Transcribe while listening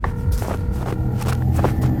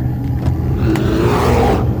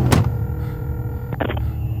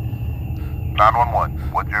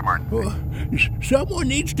Someone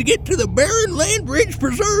needs to get to the Barren Land Bridge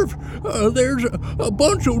Preserve. There's a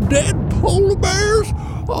bunch of dead polar bears.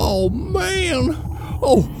 Oh, man.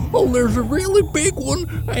 Oh, there's a really big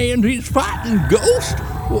one, and he's fighting ghosts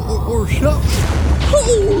or something.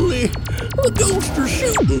 Holy, the ghosts are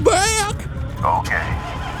shooting back. Okay.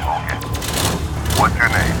 What's your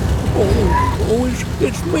name?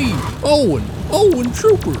 It's me, Owen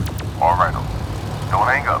Trooper. All right, Owen. Don't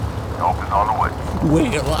hang up. Help is on the way.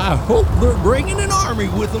 Well, I hope they're bringing an army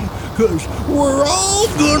with them, 'cause we're all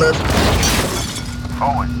gonna...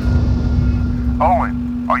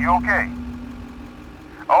 Owen, are you okay?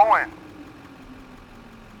 Owen!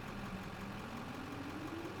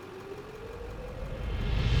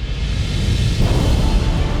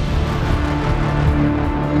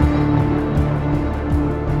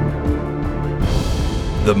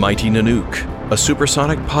 The Mighty Nanook, a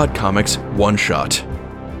Supersonic Podcomics one-shot.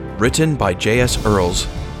 Written by J.S. Earls,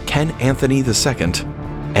 Ken Anthony II,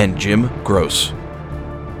 and Jim Gross.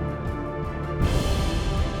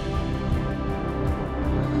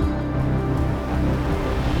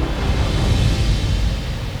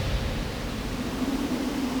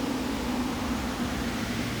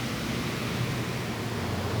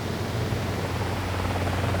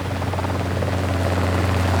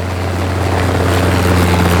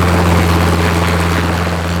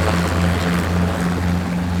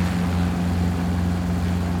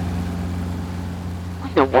 What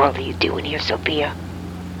in the world are you doing here, Sophia?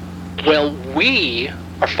 Well, we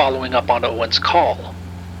are following up on Owen's call.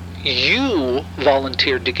 You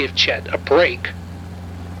volunteered to give Chet a break,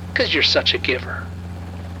 'cause you're such a giver.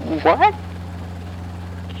 What?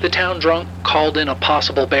 The town drunk called in a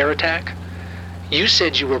possible bear attack. You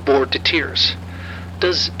said you were bored to tears.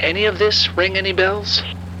 Does any of this ring any bells?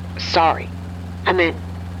 Sorry. I meant,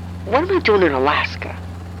 what am I doing in Alaska?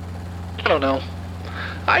 I don't know.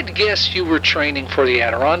 I'd guess you were training for the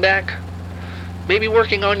Adirondack. Maybe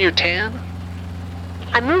working on your tan?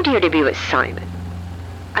 I moved here to be with Simon.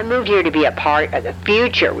 I moved here to be a part of the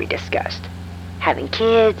future we discussed. Having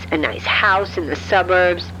kids, a nice house in the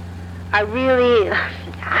suburbs. I really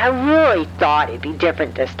thought it'd be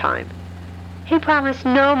different this time. He promised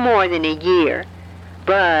no more than a year.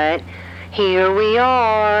 But here we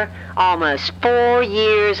are, almost 4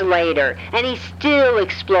 years later, and he's still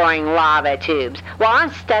exploring lava tubes, while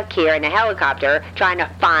I'm stuck here in a helicopter trying to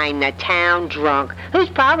find the town drunk, who's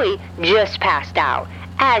probably just passed out,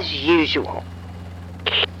 as usual.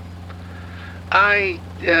 I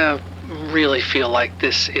really feel like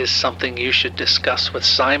this is something you should discuss with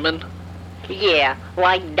Simon. Yeah,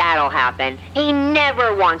 like that'll happen. He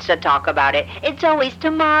never wants to talk about it. It's always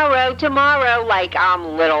tomorrow, like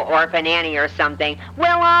I'm Little Orphan Annie or something.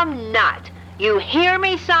 Well, I'm not. You hear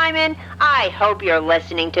me, Simon? I hope you're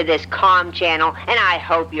listening to this comm channel, and I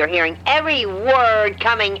hope you're hearing every word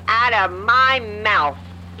coming out of my mouth.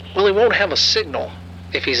 Well, he won't have a signal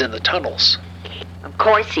if he's in the tunnels. Of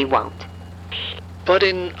course he won't. But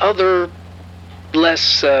in other,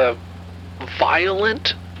 less,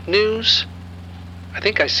 violent news, I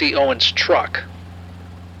think I see Owen's truck.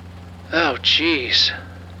 Oh, jeez.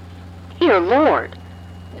 Dear Lord,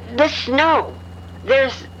 the snow.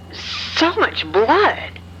 There's so much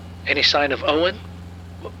blood. Any sign of Owen?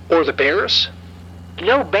 Or the bears?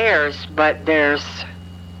 No bears, but there's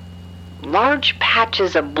large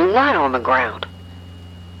patches of blood on the ground,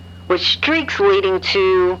 with streaks leading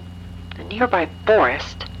to a nearby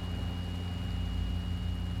forest.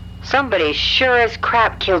 Somebody sure as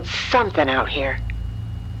crap killed something out here.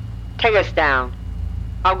 Take us down.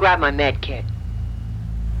 I'll grab my med kit.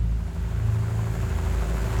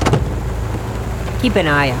 Keep an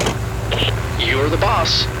eye out. You're the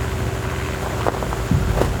boss.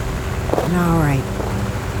 All right.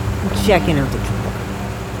 I'm checking out the truck.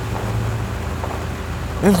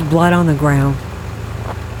 There's blood on the ground.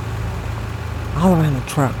 All around the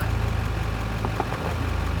truck.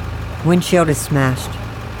 Windshield is smashed.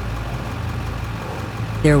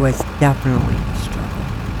 There was definitely a struggle.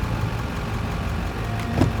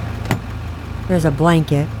 There's a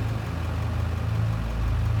blanket,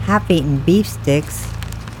 half-eaten beef sticks,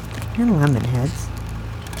 and lemon heads.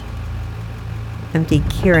 Empty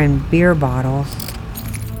Kirin beer bottles.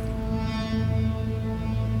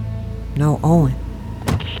 No Owen.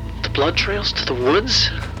 The blood trails to the woods?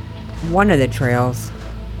 One of the trails.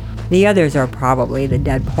 The others are probably the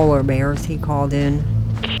dead polar bears he called in.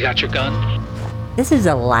 Got your gun? This is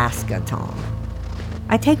Alaska, Tom.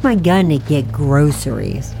 I take my gun to get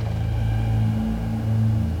groceries.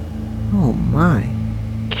 Oh my.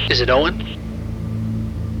 Is it Owen?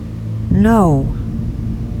 No.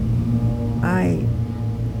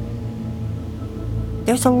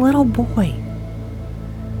 There's a little boy.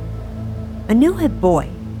 A new-hip boy.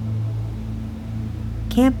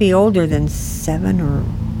 Can't be older than 7 or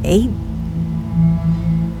 8.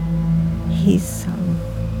 He's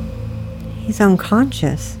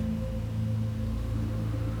unconscious.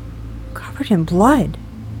 Covered in blood.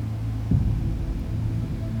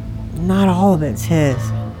 Not all of it's his.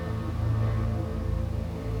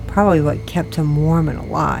 Probably what kept him warm and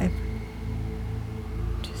alive.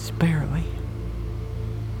 Just barely.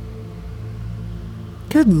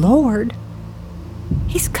 Good Lord.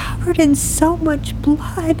 He's covered in so much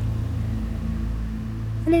blood.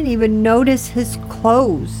 I didn't even notice his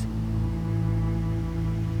clothes.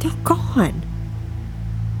 They're gone.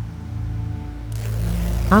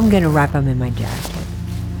 I'm gonna wrap him in my jacket.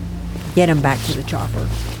 Get him back to the chopper.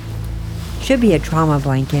 Should be a trauma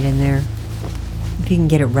blanket in there. If you can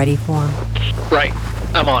get it ready for him. Right.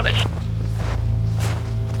 I'm on it.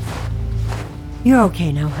 You're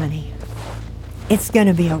okay now, honey. It's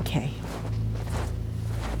gonna be okay.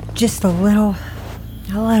 Just a little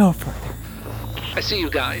further. I see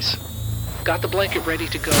you guys. Got the blanket ready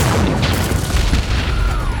to go.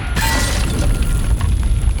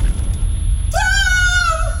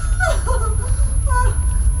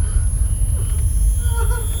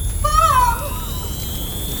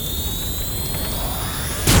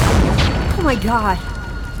 Oh my God.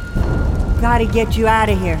 Gotta get you out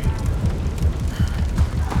of here.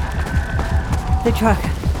 The truck.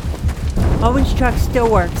 Owen's truck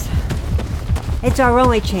still works. It's our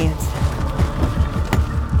only chance.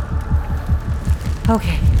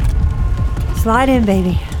 Okay. Slide in,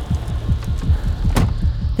 baby.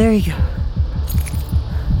 There you go.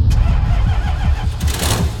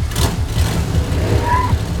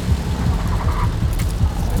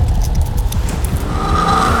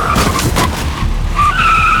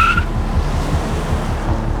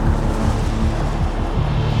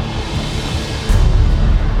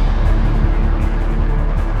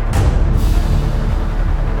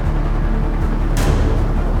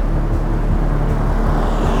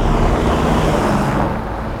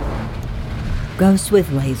 Ghosts with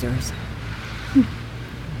lasers.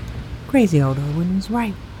 Crazy old Owen was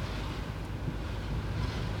right.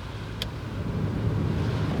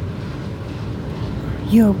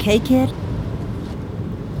 You okay, kid?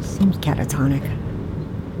 Seems catatonic.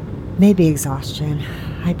 Maybe exhaustion,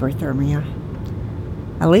 hyperthermia.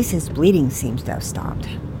 At least his bleeding seems to have stopped.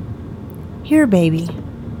 Here, baby.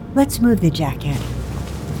 Let's move the jacket.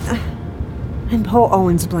 And pull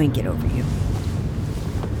Owen's blanket over you.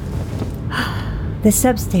 The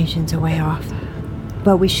substation's a way off,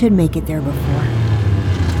 but we should make it there before.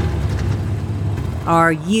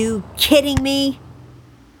 Are you kidding me?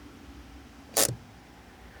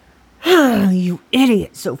 You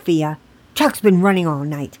idiot, Sophia. Truck's been running all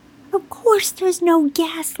night. Of course there's no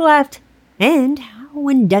gas left. And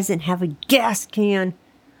Owen doesn't have a gas can.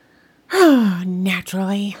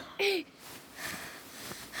 Naturally.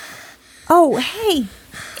 Oh, hey.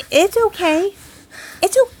 It's okay.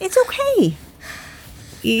 It's okay.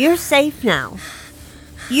 You're safe now.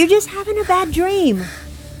 You're just having a bad dream.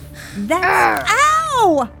 That's...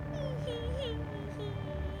 Ow!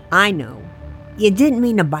 I know. You didn't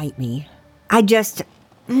mean to bite me. I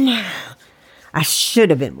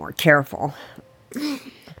should have been more careful.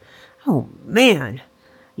 Oh, man.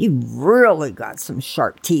 You really got some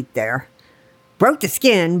sharp teeth there. Broke the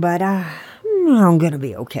skin, but I'm gonna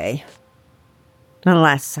be okay.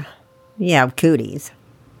 Unless you have cooties.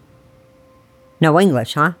 No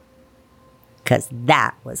English, huh? 'Cause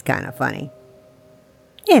that was kind of funny.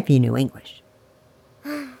 If you knew English.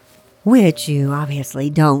 Which you obviously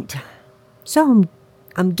don't. So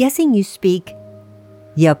I'm guessing you speak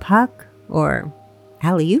Yapuk or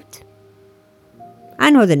Aleut? I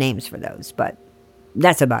know the names for those, but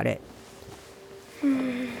that's about it.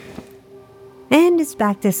 And it's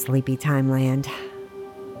back to sleepy time land.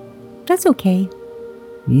 That's okay.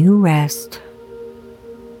 You rest.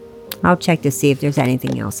 I'll check to see if there's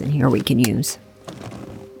anything else in here we can use.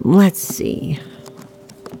 Let's see.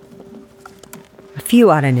 A few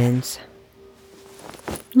odd and ends.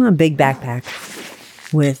 A big backpack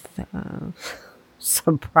with,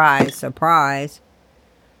 surprise,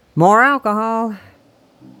 more alcohol.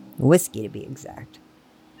 Whiskey to be exact.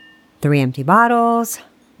 3 empty bottles,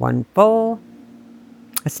 1 full.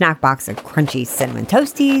 A snack box of crunchy cinnamon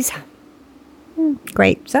toasties.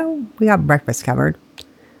 Great, so we got breakfast covered.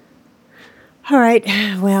 All right,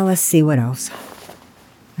 well, let's see what else.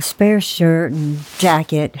 A spare shirt and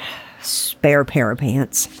jacket, spare pair of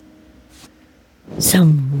pants.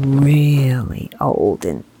 Some really old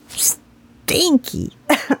and stinky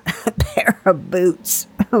pair of boots.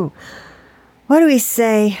 Oh, what do we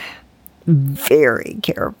say? Very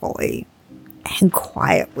carefully and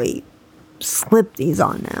quietly slip these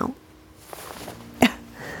on now.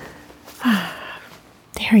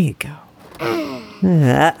 There you go.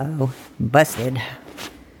 Uh-oh. Busted.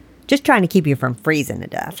 Just trying to keep you from freezing to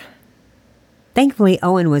death. Thankfully,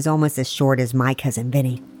 Owen was almost as short as my cousin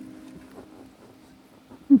Vinny.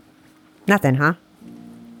 Nothing, huh?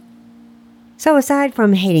 So aside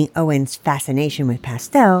from hating Owen's fascination with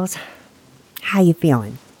pastels, how you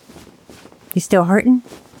feeling? You still hurting?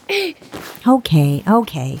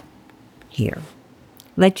 Okay. Here,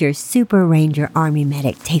 let your Super Ranger Army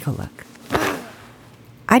medic take a look.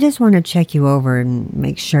 I just want to check you over and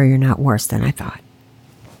make sure you're not worse than I thought.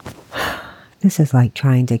 This is like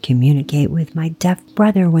trying to communicate with my deaf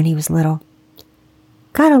brother when he was little.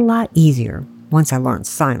 Got a lot easier once I learned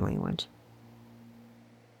sign language.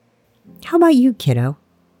 How about you, kiddo?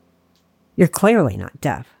 You're clearly not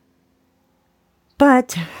deaf.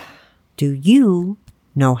 But do you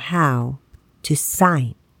know how to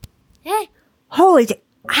sign? Holy,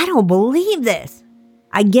 I don't believe this.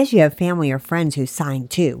 I guess you have family or friends who sign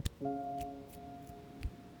too.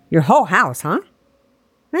 Your whole house, huh?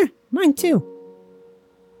 Mine too.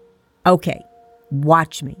 Okay,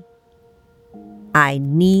 watch me. I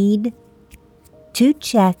need to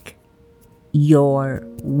check your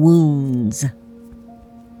wounds.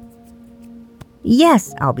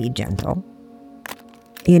 Yes, I'll be gentle.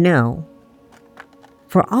 You know,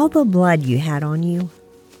 for all the blood you had on you,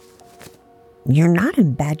 you're not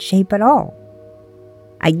in bad shape at all.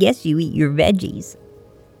 I guess you eat your veggies.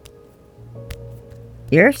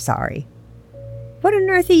 You're sorry. What on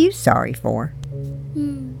earth are you sorry for?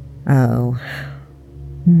 Oh.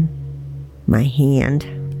 My hand.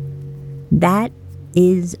 That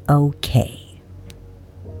is okay.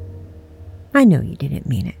 I know you didn't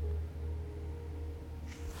mean it.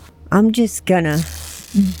 I'm just gonna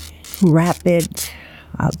wrap it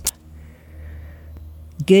up.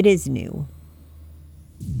 Good as new.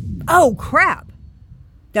 Oh, crap!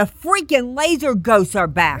 The freaking laser ghosts are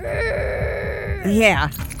back! Yeah,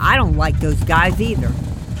 I don't like those guys either.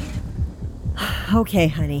 Okay,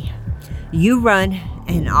 honey. You run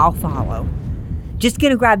and I'll follow. Just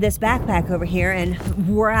gonna grab this backpack over here and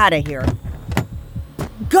we're out of here.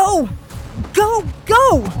 Go! Go!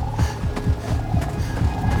 Go!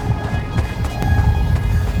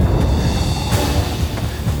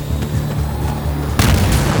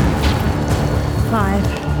 Five,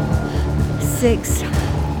 6,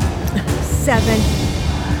 7.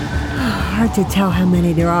 Hard to tell how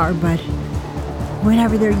many there are, but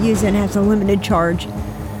whatever they're using has a limited charge.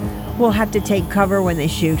 We'll have to take cover when they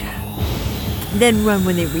shoot, then run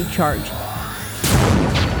when they recharge.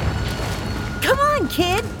 Come on,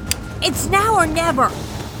 kid! It's now or never!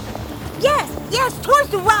 Yes, towards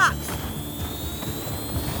the rocks!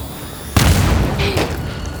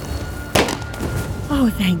 Oh,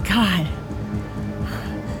 thank God.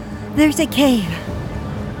 There's a cave.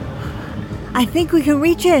 I think we can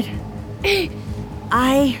reach it.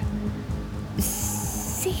 I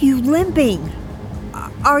see you limping.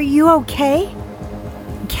 Are you okay?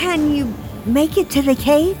 Can you make it to the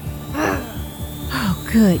cave? Oh,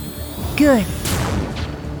 good.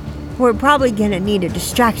 We're probably gonna need a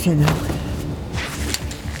distraction, though.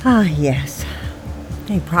 Ah, yes.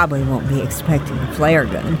 They probably won't be expecting a flare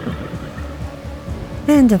gun.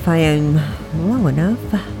 And if I am low enough...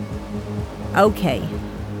 Okay.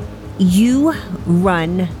 You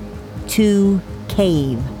run to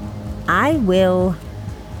cave. I will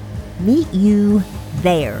meet you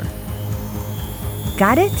there.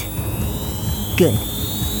 Got it? Good.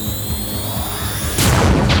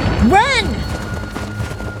 Run!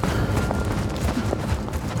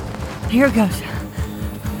 Here goes.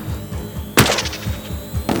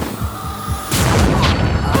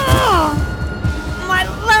 Oh, my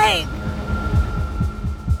leg!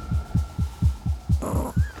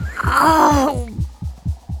 Oh,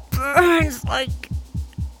 burns like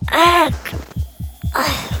heck.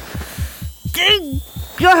 Thank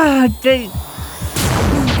God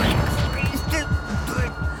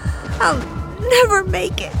I'll never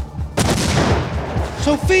make it.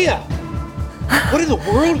 Sophia! What in the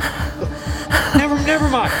world? Never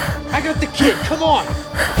mind. I got the kid. Come on.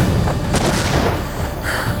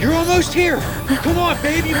 You're almost here. Come on,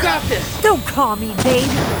 babe. You got this. Don't call me babe.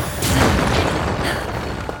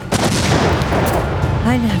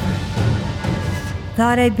 I never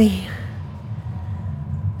thought I'd be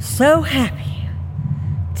so happy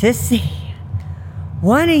to see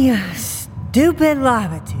one of your stupid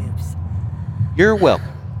lava tubes. You're welcome.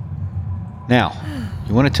 Now,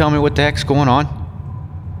 you want to tell me what the heck's going on?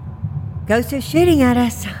 Ghosts are shooting at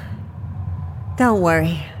us. Don't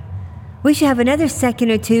worry. We should have another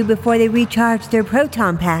second or two before they recharge their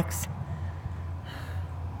proton packs.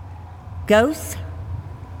 Ghosts?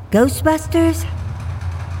 Ghostbusters?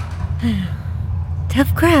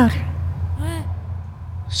 Tough crowd.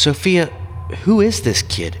 Sophia, who is this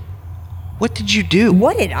kid? What did you do?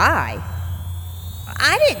 What did I?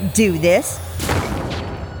 I didn't do this.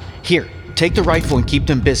 Here, take the rifle and keep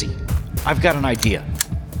them busy. I've got an idea.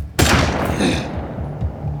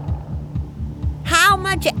 How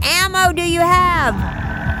much ammo do you have?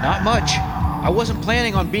 Not much. I wasn't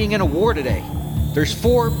planning on being in a war today. There's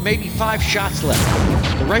 4, maybe 5 shots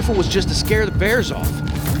left. The rifle was just to scare the bears off.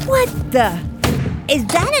 What the? Is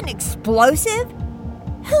that an explosive?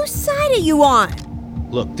 Whose side are you on?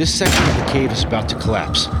 Look, this section of the cave is about to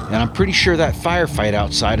collapse, and I'm pretty sure that firefight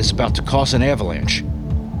outside is about to cause an avalanche.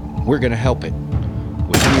 We're gonna help it.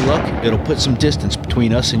 With any luck, it'll put some distance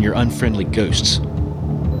between us and your unfriendly ghosts.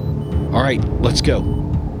 All right, let's go.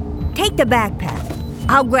 Take the backpack.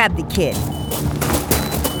 I'll grab the kid.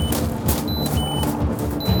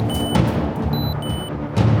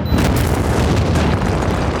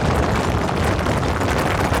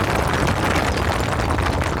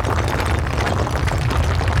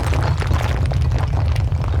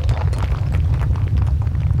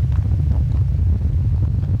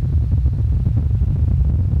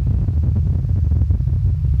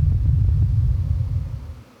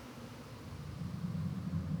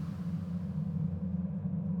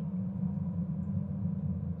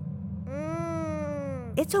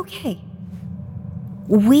 It's okay.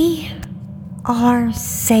 We are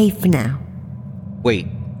safe now. Wait,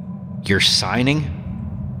 you're signing?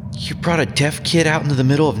 You brought a deaf kid out into the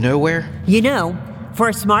middle of nowhere? You know, for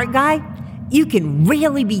a smart guy, you can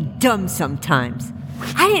really be dumb sometimes.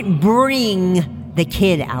 I didn't bring the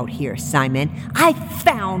kid out here, Simon. I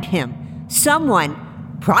found him.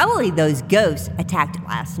 Someone, probably those ghosts, attacked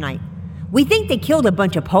last night. We think they killed a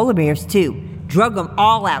bunch of polar bears too, drug them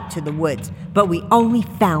all out to the woods, but we only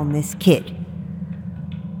found this kid.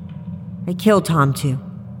 They killed Tom too.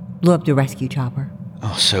 Blew up the rescue chopper.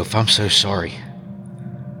 Oh, Soph, I'm so sorry.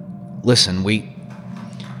 Listen, we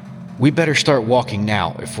better start walking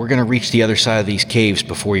now if we're gonna reach the other side of these caves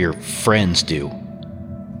before your friends do.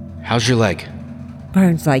 How's your leg?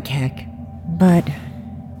 Burns like heck, but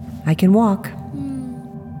I can walk.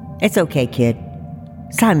 It's okay, kid.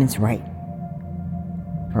 Simon's right.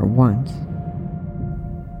 For once.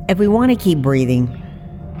 If we want to keep breathing,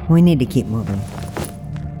 we need to keep moving.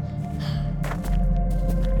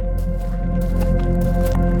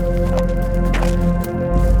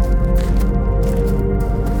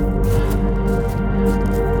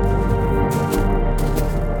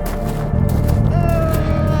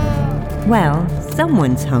 Well,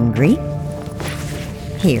 someone's hungry.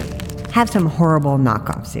 Here, have some horrible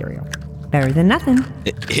knockoff cereal. Better than nothing.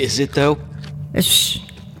 Is it, though? Shh.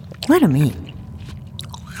 Let him eat.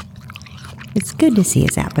 It's good to see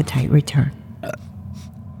his appetite return.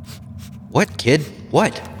 What, kid?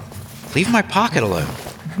 What? Leave my pocket alone.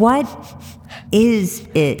 What is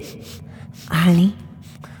it, honey?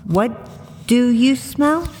 What do you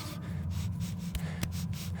smell?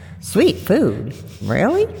 Sweet food.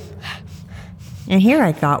 Really? And here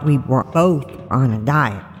I thought we were both on a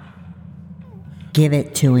diet. Give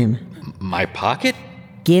it to him. My pocket?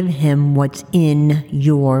 Give him what's in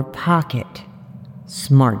your pocket.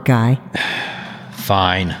 Smart guy.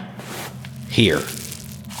 Fine. Here.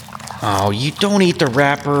 Oh, you don't eat the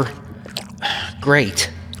wrapper.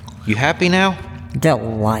 Great. You happy now?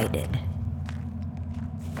 Delighted.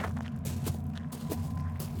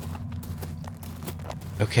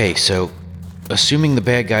 Okay, so, assuming the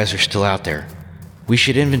bad guys are still out there, we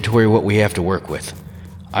should inventory what we have to work with.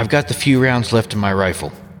 I've got the few rounds left in my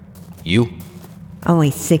rifle. You?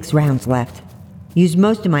 Only 6 rounds left. Used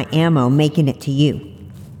most of my ammo making it to you.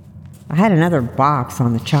 I had another box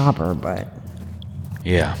on the chopper, but...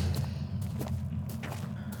 Yeah.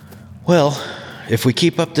 Well, if we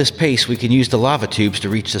keep up this pace, we can use the lava tubes to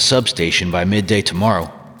reach the substation by midday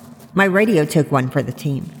tomorrow. My radio took one for the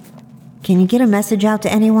team. Can you get a message out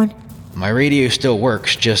to anyone? My radio still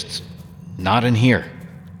works, just not in here.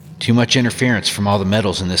 Too much interference from all the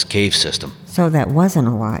metals in this cave system. So that wasn't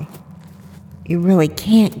a lie. You really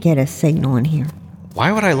can't get a signal in here.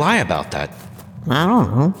 Why would I lie about that? I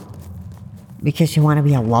don't know. Because you want to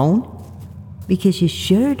be alone? Because you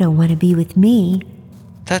sure don't want to be with me.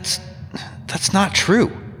 That's not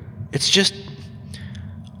true. It's just,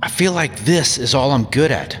 I feel like this is all I'm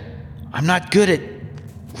good at. I'm not good at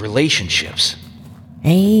relationships.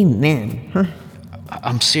 Amen. Huh.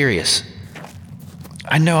 I'm serious.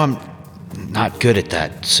 I know I'm not good at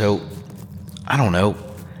that, so I don't know.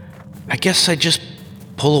 I guess I just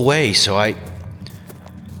pull away so I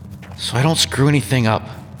don't screw anything up.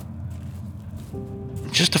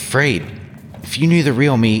 I'm just afraid. If you knew the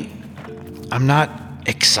real me, I'm not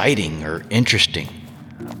exciting or interesting.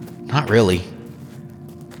 Not really.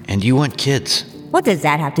 And you want kids. What does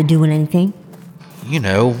that have to do with anything? You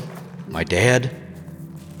know, my dad.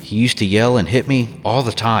 He used to yell and hit me all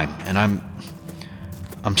the time, and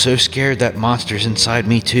I'm so scared that monster's inside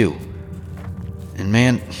me too. And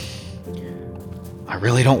man, I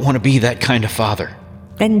really don't want to be that kind of father.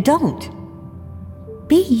 Then don't.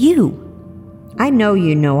 Be you. I know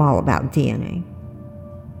you know all about DNA.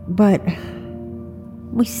 But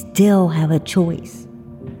we still have a choice.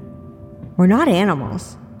 We're not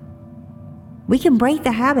animals. We can break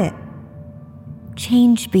the habit.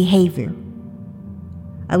 Change behavior.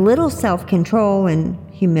 A little self-control and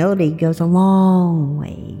humility goes a long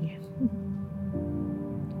way.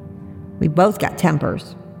 We both got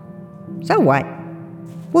tempers. So what?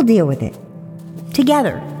 We'll deal with it.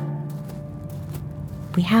 Together.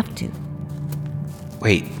 We have to.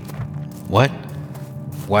 Wait, what?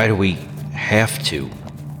 Why do we have to?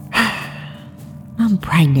 I'm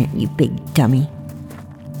pregnant, you big dummy.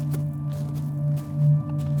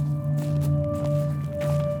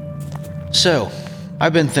 So,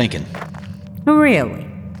 I've been thinking. Really?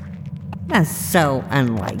 That's so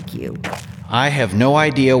unlike you. I have no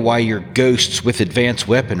idea why your ghosts with advanced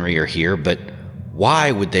weaponry are here, but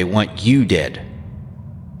why would they want you dead?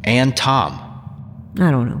 And Tom.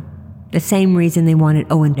 I don't know. The same reason they wanted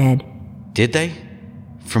Owen dead. Did they?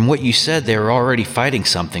 From what you said, they were already fighting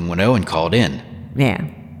something when Owen called in. Yeah.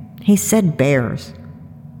 He said bears.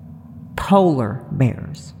 Polar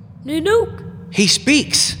bears. Nanook! He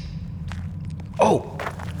speaks! Oh,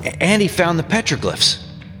 and he found the petroglyphs.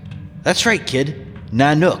 That's right, kid.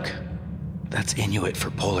 Nanook. That's Inuit for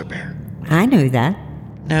polar bear. I knew that.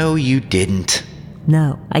 No, you didn't.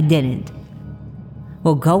 No, I didn't.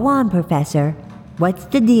 Well, go on, Professor. What's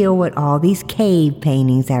the deal with all these cave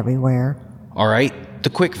paintings everywhere? All right, the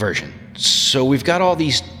quick version. So we've got all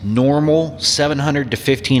these normal 700 to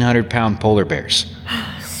 1,500 pound polar bears.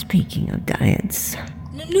 Speaking of diets.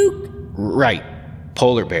 Nanook! Right,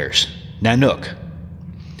 polar bears. Nanook.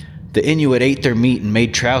 The Inuit ate their meat and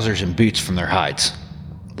made trousers and boots from their hides.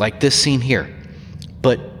 Like this scene here.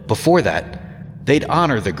 But before that, they'd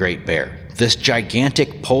honor the Great Bear, this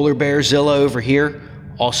gigantic polar bear Zilla over here,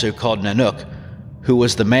 also called Nanook, who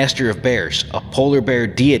was the master of bears, a polar bear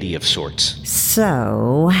deity of sorts.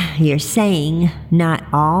 So, you're saying not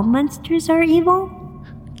all monsters are evil?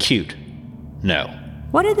 Cute. No.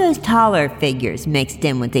 What are those taller figures mixed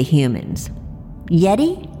in with the humans?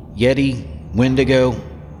 Yeti? Yeti, Wendigo,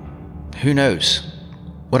 who knows?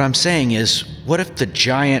 What I'm saying is, what if the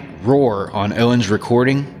giant roar on Owen's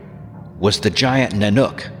recording was the giant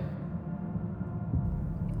Nanook?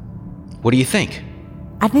 What do you think?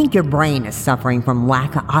 I think your brain is suffering from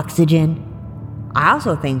lack of oxygen. I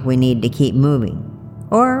also think we need to keep moving,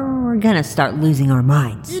 or we're gonna start losing our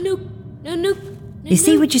minds. Nanook! Nanook! You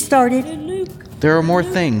see what you started? Nanook! There are more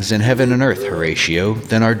things in heaven and earth, Horatio,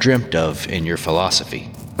 than are dreamt of in your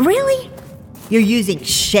philosophy. Really? You're using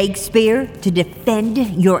Shakespeare to defend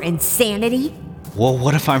your insanity? Well,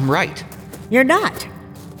 what if I'm right? You're not.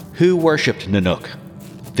 Who worshipped Nanook?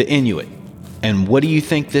 The Inuit. And what do you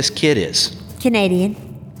think this kid is? Canadian.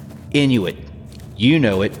 Inuit. You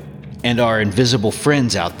know it, and our invisible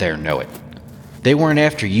friends out there know it. They weren't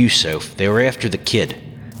after you, Soph. They were after the kid.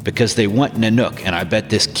 Because they want Nanook, and I bet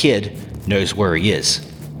this kid knows where he is.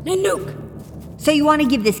 Nanook! So you want to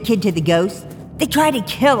give this kid to the ghosts? They tried to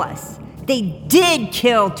kill us. They did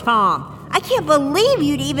kill Tom. I can't believe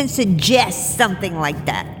you'd even suggest something like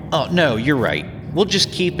that. Oh, no, you're right. We'll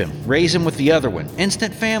just keep him. Raise him with the other one.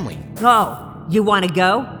 Instant family. Oh, you want to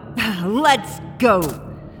go? Let's go.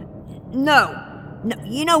 No,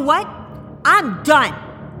 you know what? I'm done.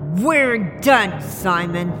 We're done,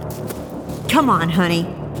 Simon. Come on, honey.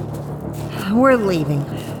 We're leaving.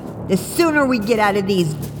 The sooner we get out of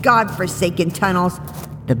these godforsaken tunnels,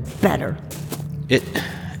 the better.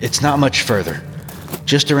 It's not much further.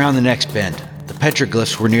 Just around the next bend. The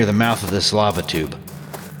petroglyphs were near the mouth of this lava tube.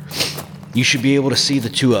 You should be able to see the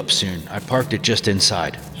two up soon. I parked it just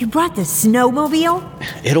inside. You brought the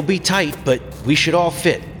snowmobile? It'll be tight, but we should all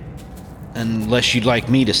fit. Unless you'd like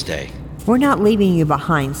me to stay. We're not leaving you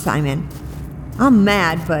behind, Simon. I'm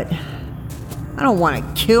mad, but I don't want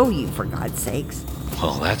to kill you, for God's sakes.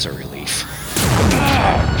 Well, that's a relief.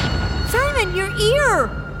 Simon, your ear!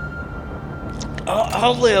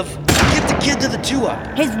 I'll live. Get the kid to the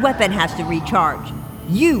two-up. His weapon has to recharge.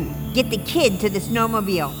 You get the kid to the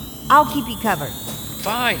snowmobile. I'll keep you covered.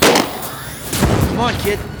 Fine. Come on,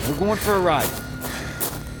 kid. We're going for a ride.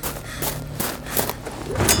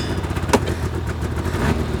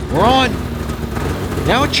 We're on.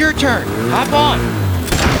 Now it's your turn. Hop on.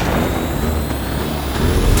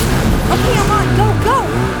 Okay, I'm on. Go,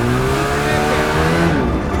 go.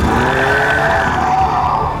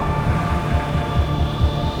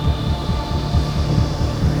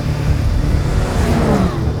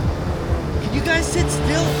 Can you guys sit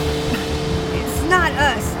still? It's not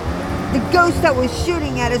us. The ghost that was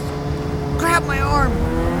shooting at us grabbed my arm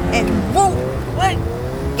and won't let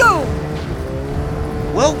go.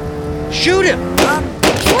 Well, shoot him. I'm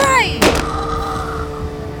trying.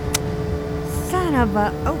 Son of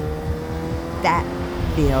a... Oh, that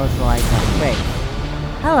feels like a face.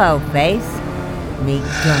 Hello, face. Me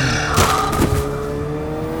gun.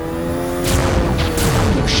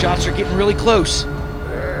 Those shots are getting really close.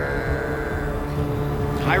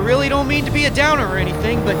 I really don't mean to be a downer or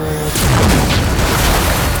anything, but...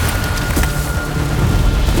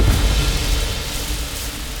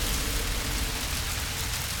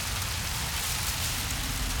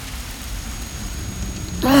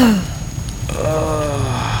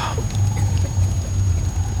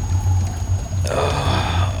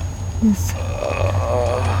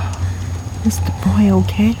 Is the boy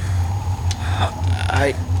okay?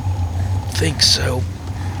 I think so,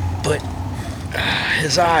 but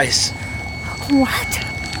his eyes, What?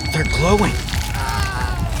 they're glowing.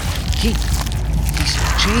 He's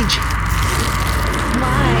changing.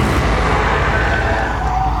 My.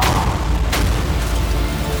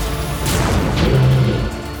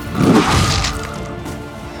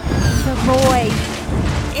 The boy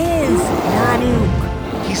is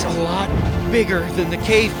Nanook. He's a lot bigger than the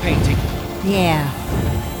cave painting. Yeah.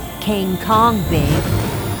 King Kong big.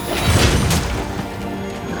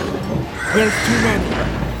 There's too many.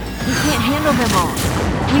 We can't handle them all.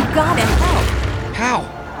 We've got to help. How?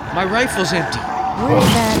 My rifle's empty. Where's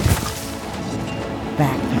that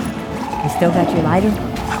backpack? You still got your lighter?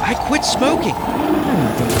 I quit smoking.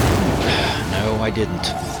 Oh, damn. No, I didn't.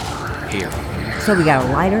 Here. So we got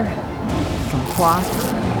a lighter, some cloth,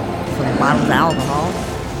 some bottles of alcohol.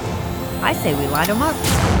 I say we light them up.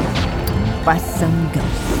 Bust some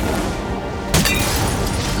ghosts.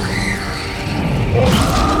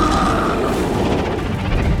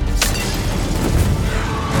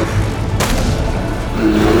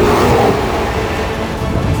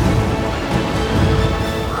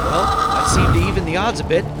 Well, that seemed to even the odds a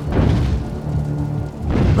bit.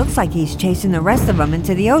 Looks like he's chasing the rest of them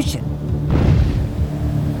into the ocean.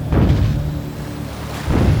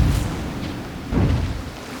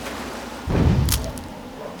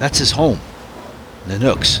 That's his home.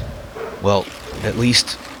 Nanook's. Well, at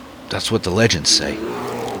least that's what the legends say.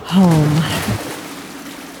 Home.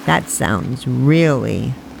 That sounds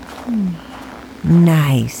really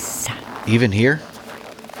nice. Even here?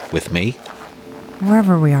 With me?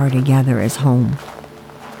 Wherever we are together is home.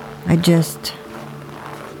 I just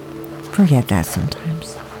forget that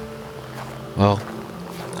sometimes. Well,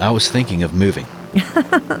 I was thinking of moving.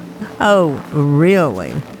 Oh,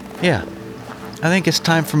 really? Yeah. I think it's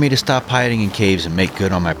time for me to stop hiding in caves and make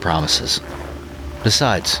good on my promises.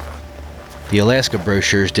 Besides, the Alaska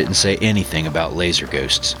brochures didn't say anything about laser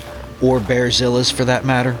ghosts. Or bearzillas, for that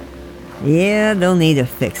matter. Yeah, they'll need to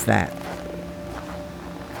fix that.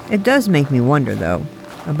 It does make me wonder, though,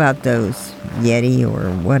 about those Yeti or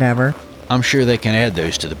whatever. I'm sure they can add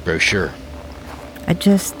those to the brochure. I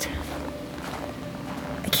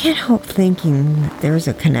can't help thinking that there's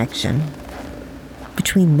a connection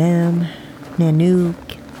between them,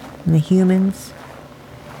 Nanook, and the humans.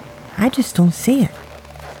 I just don't see it.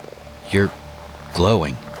 You're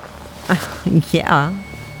glowing. Yeah,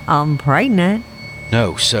 I'm pregnant.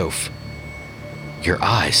 No, Soph. Your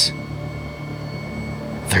eyes.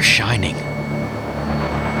 They're shining.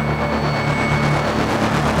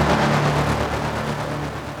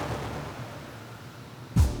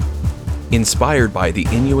 Inspired by the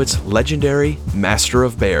Inuits' legendary Master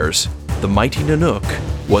of Bears, The Mighty Nanook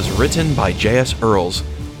was written by J.S. Earls,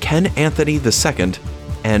 Ken Anthony II,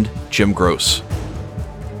 and Jim Gross.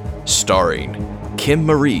 Starring Kim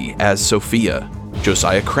Marie as Sophia,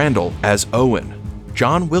 Josiah Crandall as Owen,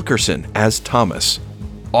 John Wilkerson as Thomas,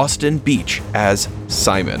 Austin Beach as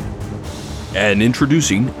Simon, and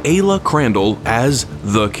introducing Ayla Crandall as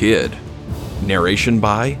the Kid. Narration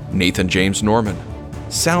by Nathan James Norman.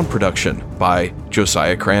 Sound production by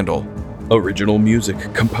Josiah Crandall. Original music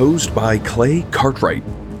composed by Clay Cartwright.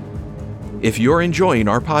 If you're enjoying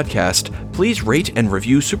our podcast, please rate and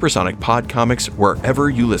review Supersonic Pod Comics wherever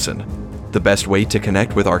you listen. The best way to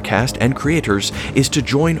connect with our cast and creators is to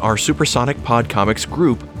join our Supersonic Pod Comics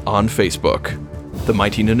group on Facebook. The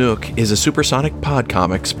Mighty Nanook is a Supersonic Pod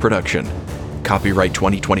Comics production. Copyright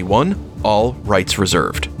 2021, all rights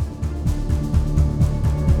reserved.